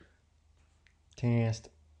Test,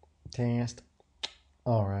 test.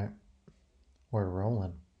 All right, we're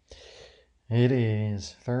rolling. It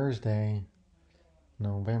is Thursday,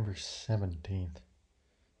 November 17th,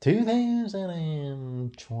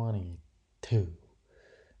 2022.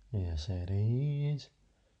 Yes, it is.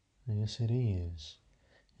 Yes, it is.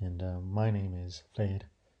 And my name is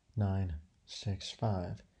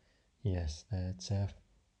Fed965. Yes, that's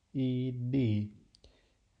FED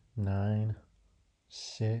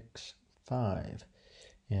 965.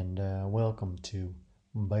 And welcome to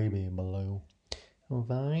Baby Below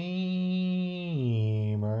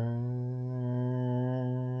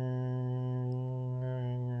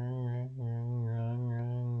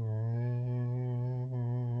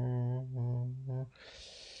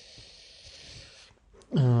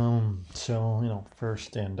So,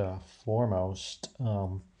 first and foremost,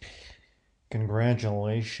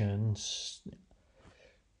 congratulations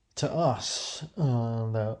to us.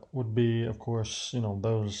 That would be, of course,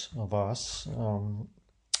 those of us,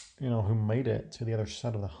 who made it to the other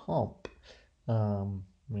side of the hump.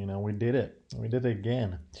 We did it. We did it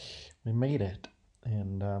again. We made it.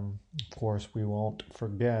 And, of course, we won't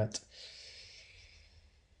forget,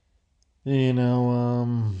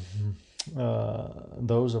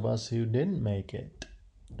 those of us who didn't make it.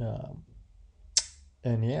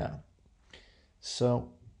 And yeah.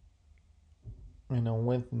 So,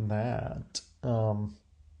 with that,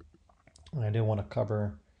 I do want to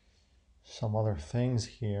cover some other things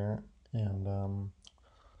here. And,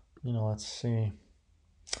 let's see,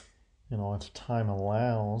 if time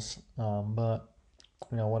allows. But,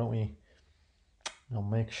 why don't we,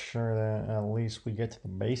 make sure that at least we get to the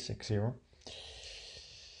basics here.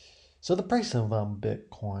 So the price of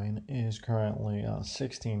Bitcoin is currently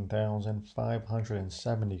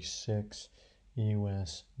 16,576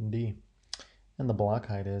 USD. And the block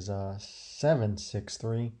height is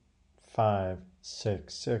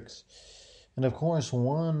 763,566. And of course,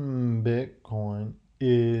 one Bitcoin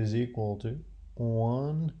is equal to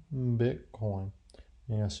one Bitcoin.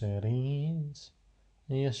 Yes, it is.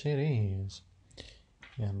 Yes, it is.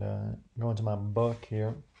 And going to my book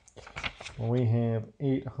here, we have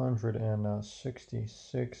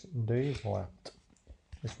 866 days left.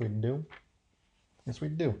 Yes, we do. Yes, we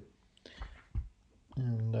do.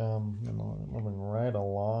 And moving right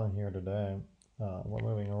along here today. We're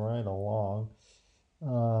moving right along.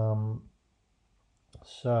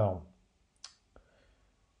 So,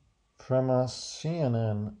 from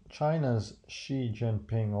CNN, China's Xi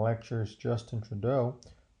Jinping lectures Justin Trudeau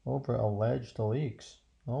over alleged leaks.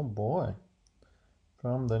 Oh boy.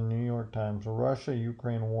 From the New York Times,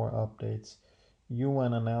 Russia-Ukraine war updates.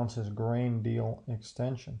 UN announces grain deal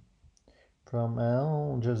extension. From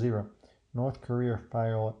Al Jazeera, North Korea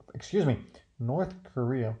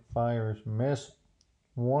fires missile,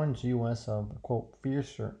 warns U.S. of, quote,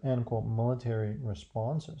 fiercer, end quote, military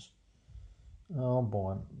responses. Oh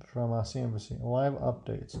boy. From CNBC, live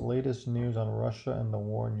updates, latest news on Russia and the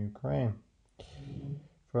war in Ukraine.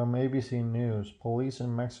 From ABC News, police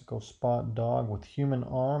in Mexico spot dog with human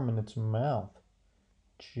arm in its mouth.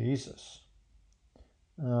 Jesus.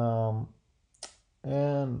 And,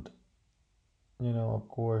 of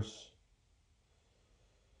course,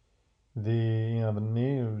 the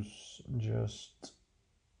news just,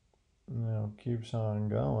 keeps on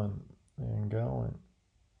going and going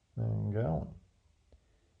and going.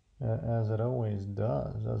 As it always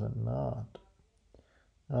does it not?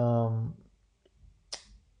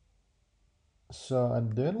 So I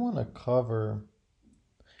did want to cover,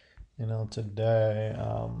 today,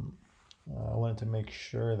 I wanted to make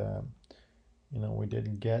sure that, we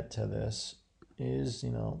did get to this, is,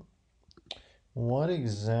 what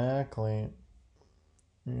exactly,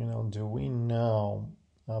 do we know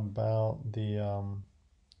about the,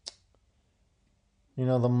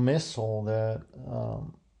 the missile that,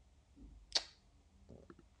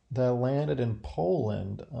 that landed in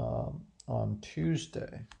Poland on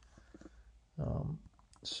Tuesday.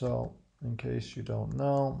 So, in case you don't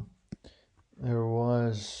know, there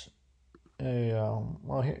was a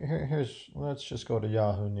let's just go to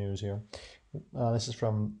Yahoo News here. This is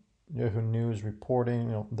from Yahoo News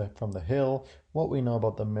reporting, from the Hill, what we know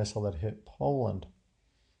about the missile that hit Poland.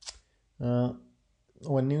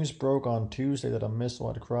 When news broke on Tuesday that a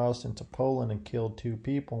missile had crossed into Poland and killed 2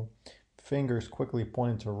 people, fingers quickly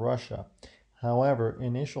pointed to Russia. However,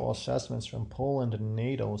 initial assessments from Poland and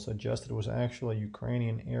NATO suggested it was actually a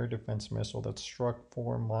Ukrainian air defense missile that struck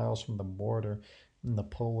 4 miles from the border in the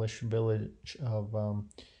Polish village of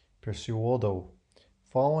Przewodów,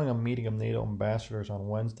 Following a meeting of NATO ambassadors on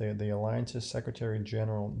Wednesday, the alliance's Secretary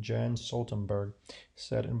General Jens Stoltenberg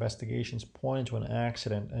said investigations pointed to an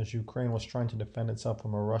accident as Ukraine was trying to defend itself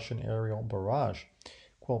from a Russian aerial barrage.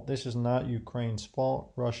 Quote, "This is not Ukraine's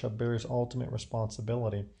fault. Russia bears ultimate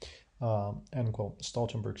responsibility." End quote.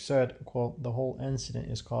 Stoltenberg said, quote, "The whole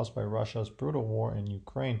incident is caused by Russia's brutal war in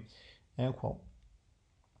Ukraine." End quote.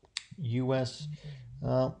 U.S.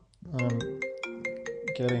 I'm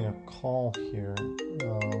getting a call here.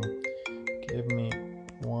 Give me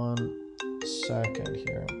 1 second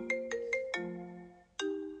here.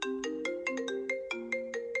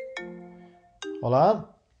 Hola?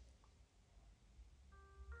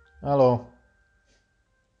 Hello.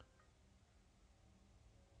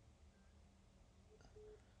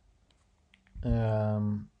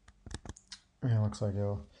 It looks like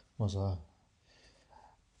it was a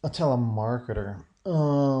telemarketer.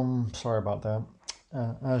 Sorry about that.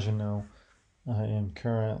 As you know, I am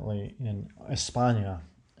currently in España,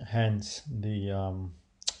 hence the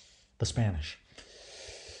Spanish.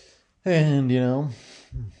 And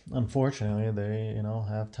unfortunately, they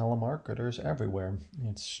have telemarketers everywhere.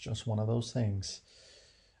 It's just one of those things.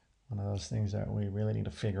 One of those things that we really need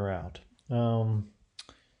to figure out.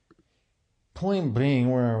 Point being,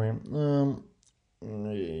 where are we?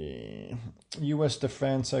 U.S.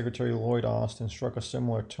 Defense Secretary Lloyd Austin struck a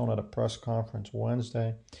similar tone at a press conference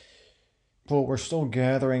Wednesday. Quote, "We're still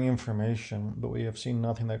gathering information, but we have seen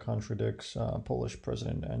nothing that contradicts Polish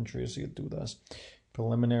President Andrzej Duda's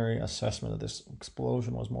preliminary assessment that this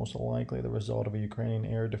explosion was most likely the result of a Ukrainian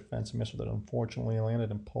air defense missile that unfortunately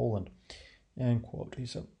landed in Poland." End quote. He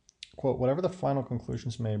said, quote, "Whatever the final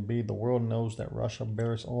conclusions may be, the world knows that Russia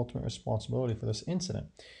bears ultimate responsibility for this incident,"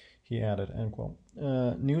 he added, end quote.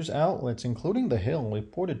 News outlets, including The Hill,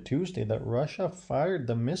 reported Tuesday that Russia fired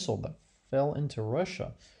the missile that fell into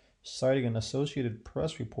Russia, citing an Associated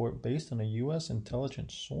Press report based on a U.S.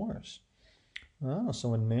 intelligence source.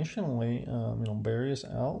 So initially, various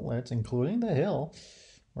outlets, including The Hill,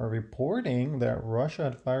 were reporting that Russia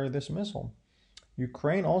had fired this missile.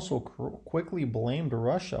 Ukraine also quickly blamed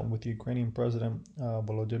Russia, with Ukrainian President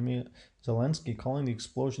Volodymyr Zelensky calling the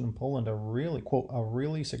explosion in Poland a really, quote, "a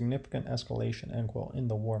really significant escalation," end quote, in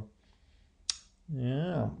the war.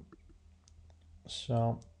 Yeah.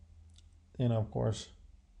 So, of course,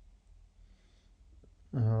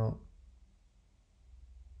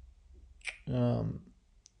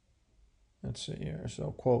 let's see here.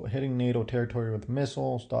 So, quote, "Hitting NATO territory with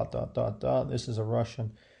missiles, ... This is a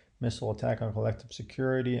Russian missile attack on collective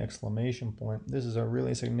security, exclamation point. This is a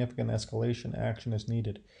really significant escalation. Action is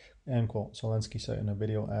needed," end quote, Zelensky said in a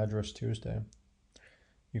video address Tuesday.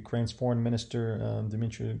 Ukraine's Foreign Minister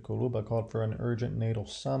Dmitry Kuleba called for an urgent NATO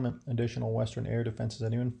summit, additional Western air defenses,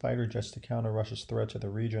 and even fighter jets to counter Russia's threat to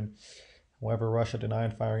the region. However, Russia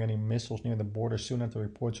denied firing any missiles near the border soon after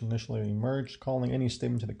reports initially emerged, calling any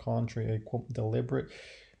statement to the contrary a, quote, "deliberate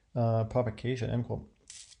provocation," end quote.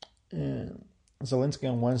 Zelensky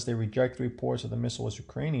on Wednesday rejected reports that the missile was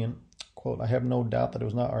Ukrainian. Quote, "I have no doubt that it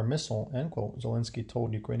was not our missile," end quote, Zelensky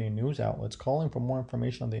told Ukrainian news outlets, calling for more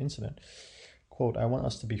information on the incident. Quote, "I want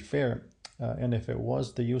us to be fair, and if it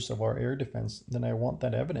was the use of our air defense, then I want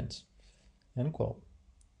that evidence," end quote.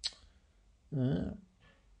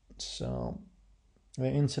 So, the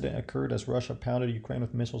incident occurred as Russia pounded Ukraine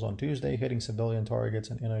with missiles on Tuesday, hitting civilian targets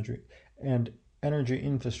and energy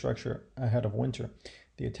infrastructure ahead of winter.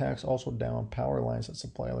 The attacks also downed power lines that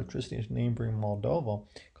supply electricity to neighboring Moldova,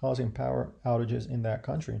 causing power outages in that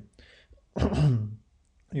country.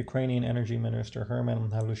 Ukrainian Energy Minister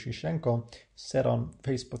Herman Halushchenko said on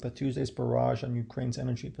Facebook that Tuesday's barrage on Ukraine's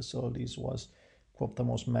energy facilities was, quote, "the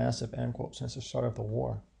most massive," end quote, since the start of the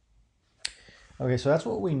war. Okay, so that's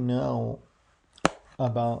what we know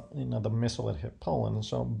about the missile that hit Poland.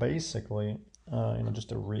 So basically, just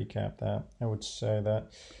to recap that, I would say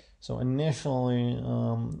that so initially,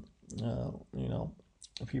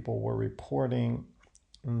 people were reporting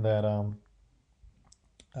that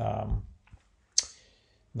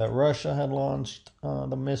that Russia had launched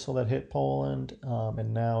the missile that hit Poland,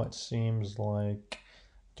 and now it seems like,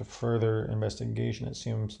 to further investigation, it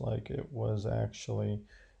seems like it was actually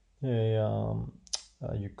a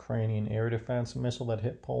Ukrainian air defense missile that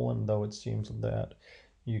hit Poland, though it seems that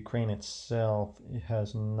Ukraine itself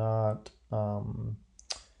has not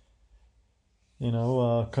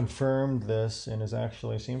confirmed this and is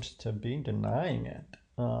actually seems to be denying it,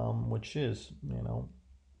 which is, a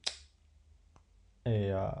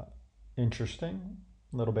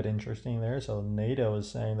little bit interesting there. So NATO is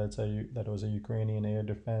saying that it was a Ukrainian air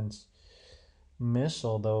defense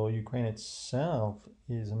missile, though Ukraine itself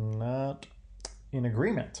is not in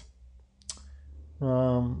agreement.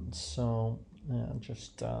 So yeah,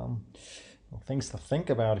 just things to think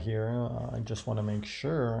about here. I just want to make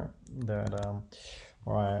sure that,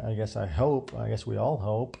 or I guess I guess we all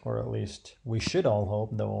hope, or at least we should all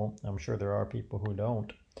hope, though I'm sure there are people who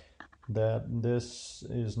don't, that this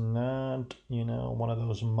is not, one of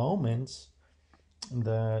those moments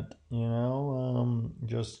that,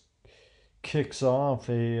 just kicks off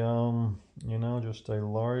just a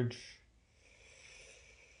large,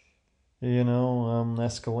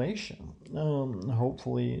 escalation.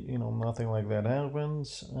 Hopefully, nothing like that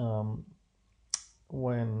happens.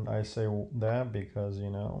 When I say that, because,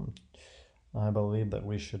 I believe that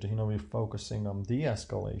we should, be focusing on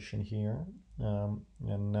de-escalation here,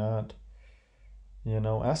 and not,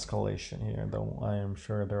 escalation here. Though I am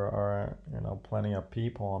sure there are, plenty of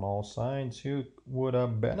people on all sides who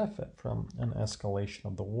would benefit from an escalation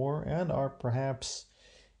of the war and are perhaps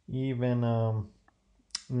even,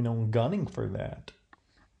 gunning for that.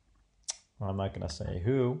 I'm not going to say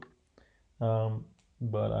who,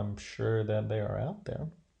 but I'm sure that they are out there.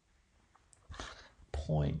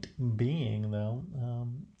 Point being, though,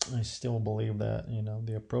 I still believe that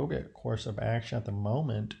the appropriate course of action at the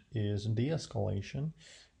moment is de-escalation,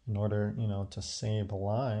 in order to save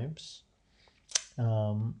lives,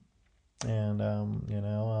 and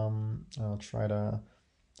I'll try to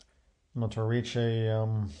reach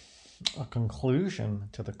a conclusion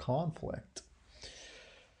to the conflict.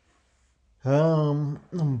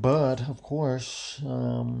 But of course,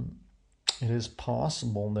 it is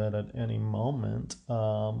possible that at any moment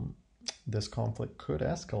this conflict could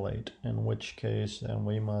escalate, in which case then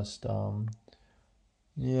we must,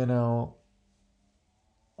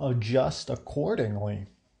 adjust accordingly.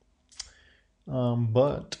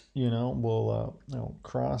 But, we'll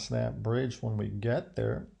cross that bridge when we get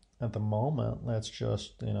there. At the moment, let's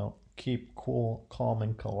just, keep cool, calm,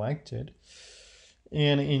 and collected,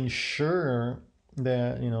 and ensure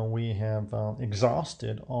that we have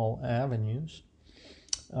exhausted all avenues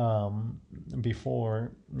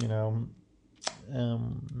before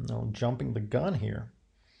jumping the gun here.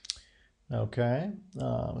 Okay,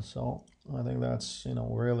 so I think that's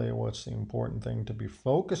really what's the important thing to be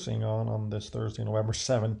focusing on this Thursday, November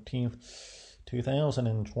 17th,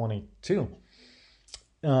 2022.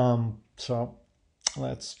 So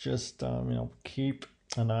let's just keep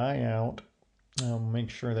an eye out. Make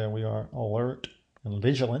sure that we are alert and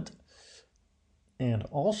vigilant, and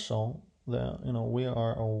also that we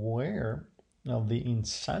are aware of the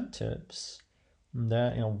incentives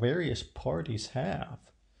that various parties have.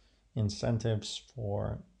 Incentives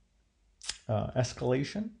for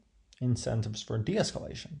escalation, incentives for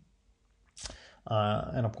de-escalation,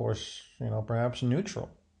 and of course perhaps neutral.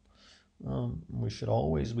 We should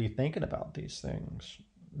always be thinking about these things.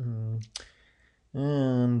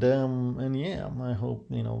 And yeah, I hope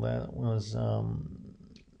that was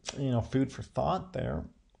food for thought there.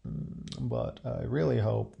 But I really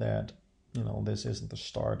hope that this isn't the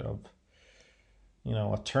start of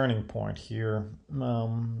a turning point here,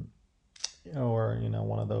 or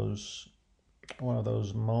one of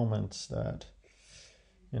those moments that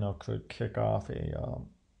could kick off a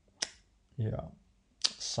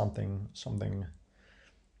something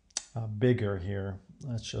bigger here.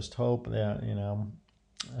 Let's just hope that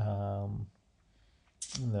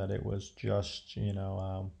that it was just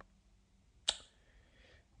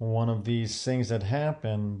one of these things that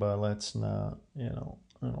happened, but let's not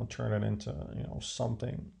turn it into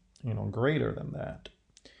something greater than that,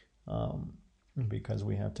 because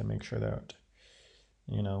we have to make sure that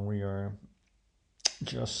we are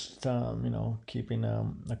just keeping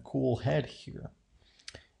a cool head here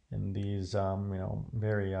in these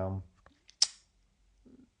very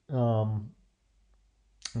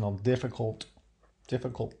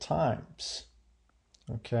difficult times.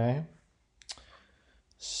 Okay,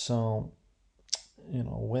 so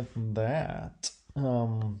with that,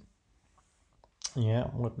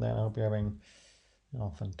 with that, I hope you're having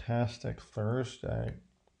a fantastic Thursday,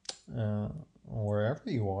 wherever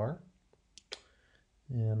you are,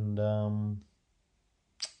 and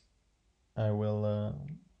I will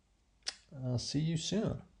see you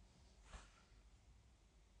soon.